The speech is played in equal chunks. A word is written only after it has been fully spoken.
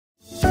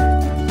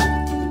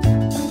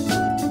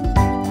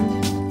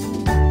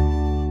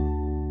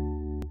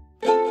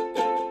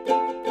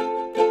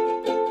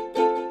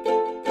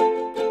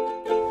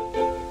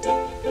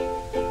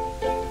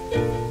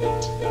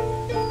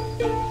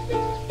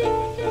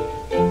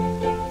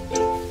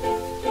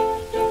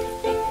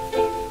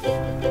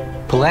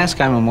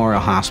Pulaski Memorial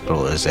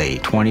Hospital is a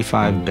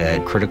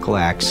 25-bed critical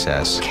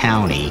access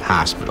county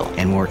hospital,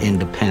 and we're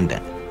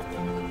independent.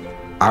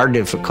 Our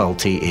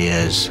difficulty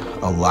is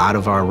a lot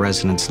of our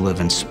residents live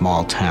in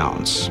small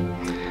towns.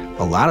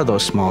 A lot of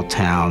those small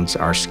towns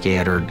are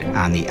scattered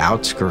on the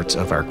outskirts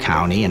of our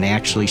county, and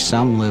actually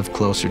some live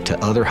closer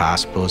to other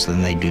hospitals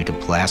than they do to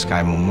Pulaski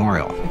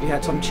Memorial. If you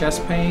had some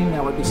chest pain,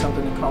 that would be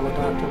something to call a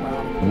doctor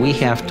about. We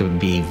have to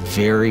be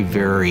very,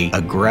 very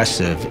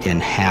aggressive in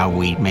how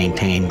we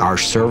maintain our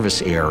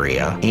service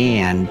area,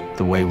 and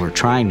the way we're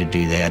trying to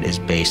do that is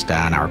based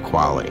on our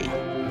quality.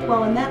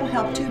 Well, and that'll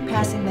help too,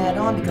 passing that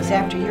on, because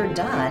after you're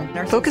done...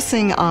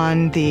 Focusing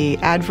on the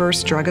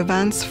adverse drug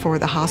events for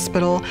the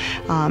hospital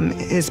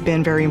has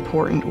been very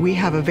important. We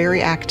have a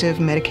very active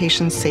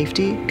medication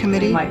safety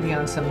committee. They might be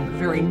on some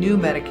very new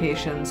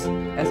medications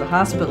as a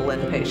hospital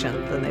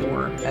inpatient than they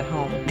were at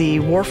home. The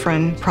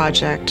warfarin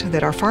project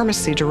that our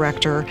pharmacy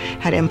director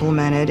had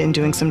implemented in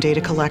doing some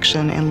data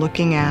collection and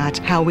looking at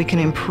how we can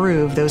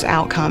improve those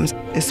outcomes,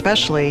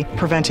 especially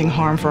preventing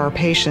harm for our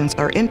patients,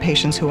 our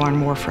inpatients who are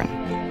on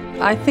warfarin.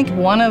 I think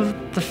one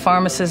of the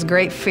pharmacist's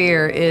great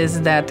fear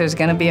is that there's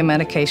going to be a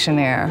medication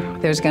error.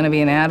 There's going to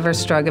be an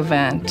adverse drug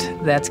event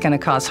that's going to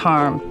cause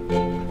harm.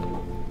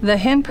 The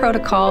HEN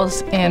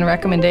protocols and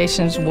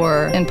recommendations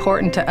were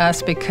important to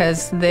us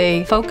because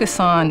they focus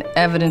on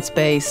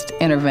evidence-based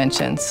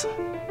interventions,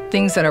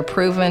 things that are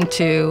proven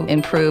to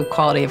improve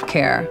quality of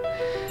care.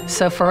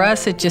 So for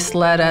us, it just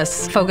let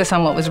us focus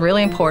on what was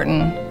really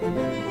important.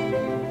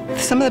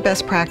 Some of the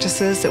best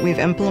practices that we've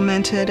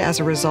implemented as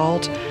a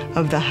result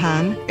of the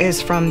HEN is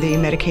from the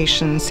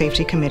Medication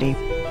Safety Committee.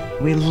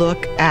 We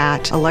look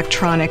at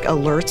electronic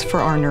alerts for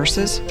our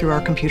nurses through our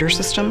computer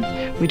system.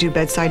 We do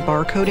bedside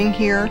barcoding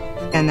here,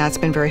 and that's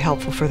been very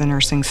helpful for the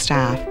nursing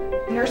staff.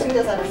 Nursing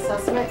does an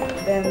assessment,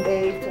 then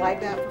they flag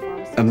that for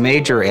pharmacists. A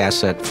major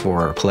asset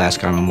for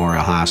Pulaski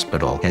Memorial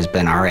Hospital has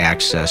been our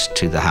access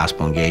to the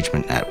Hospital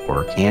Engagement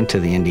Network and to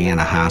the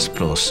Indiana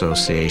Hospital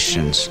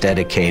Association's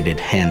dedicated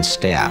HEN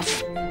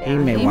staff. He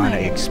may want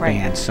to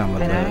expand some of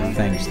the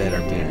things that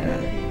are being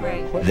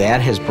done. That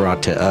has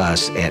brought to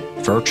us, at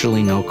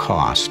virtually no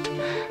cost,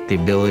 the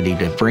ability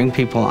to bring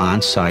people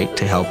on site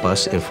to help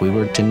us if we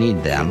were to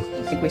need them.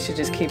 I think we should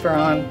just keep her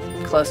on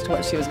close to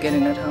what she was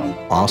getting at home.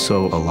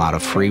 Also, a lot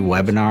of free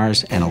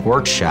webinars and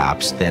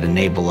workshops that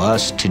enable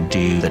us to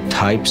do the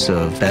types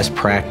of best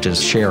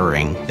practice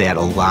sharing that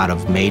a lot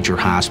of major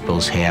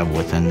hospitals have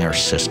within their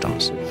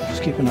systems.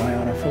 Just keep an eye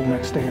on her for the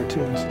next day or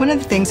two. One of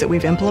the things that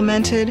we've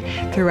implemented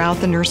throughout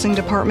the nursing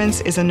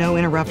departments is a no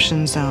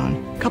interruption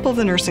zone. A couple of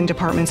the nursing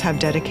departments have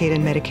dedicated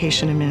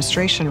medication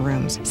administration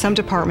rooms. Some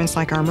departments,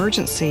 like our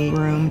emergency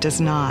room, does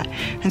not.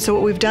 And so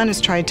what we've done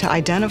is tried to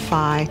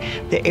identify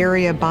the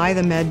area by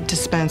the med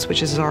dispense,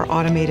 which is our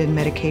automated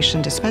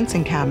medication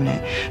dispensing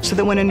cabinet, so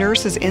that when a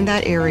nurse is in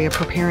that area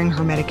preparing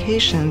her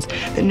medications,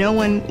 that no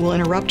one will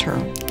interrupt her.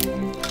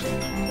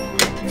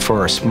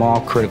 For a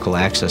small critical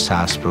access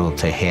hospital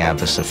to have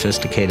the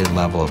sophisticated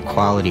level of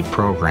quality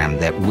program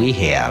that we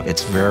have,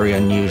 it's very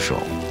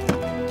unusual.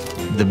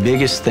 The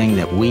biggest thing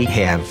that we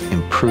have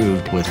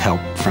improved with help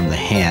from the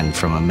HEN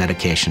from a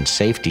medication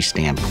safety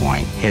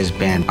standpoint has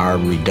been our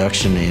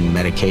reduction in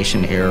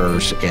medication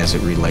errors as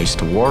it relates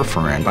to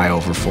warfarin by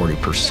over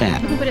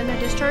 40%. You can put it in the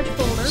discharge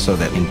folder. So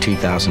that in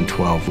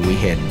 2012 we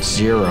had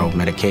 0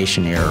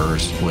 medication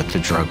errors with the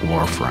drug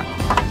warfarin.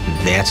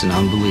 That's an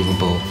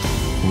unbelievable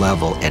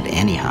level at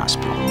any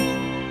hospital.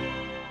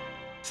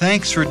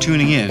 Thanks for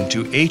tuning in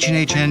to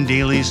HRET HEN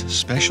Daily's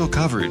special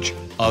coverage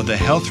of the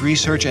Health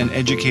Research and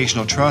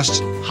Educational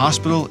Trust's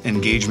Hospital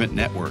Engagement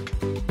Network.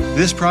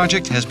 This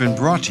project has been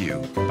brought to you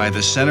by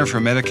the Center for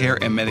Medicare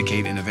and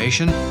Medicaid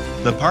Innovation,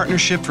 the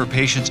Partnership for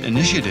Patients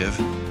Initiative,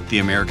 the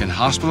American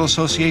Hospital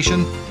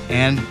Association,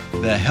 and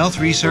the Health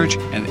Research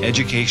and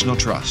Educational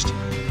Trust.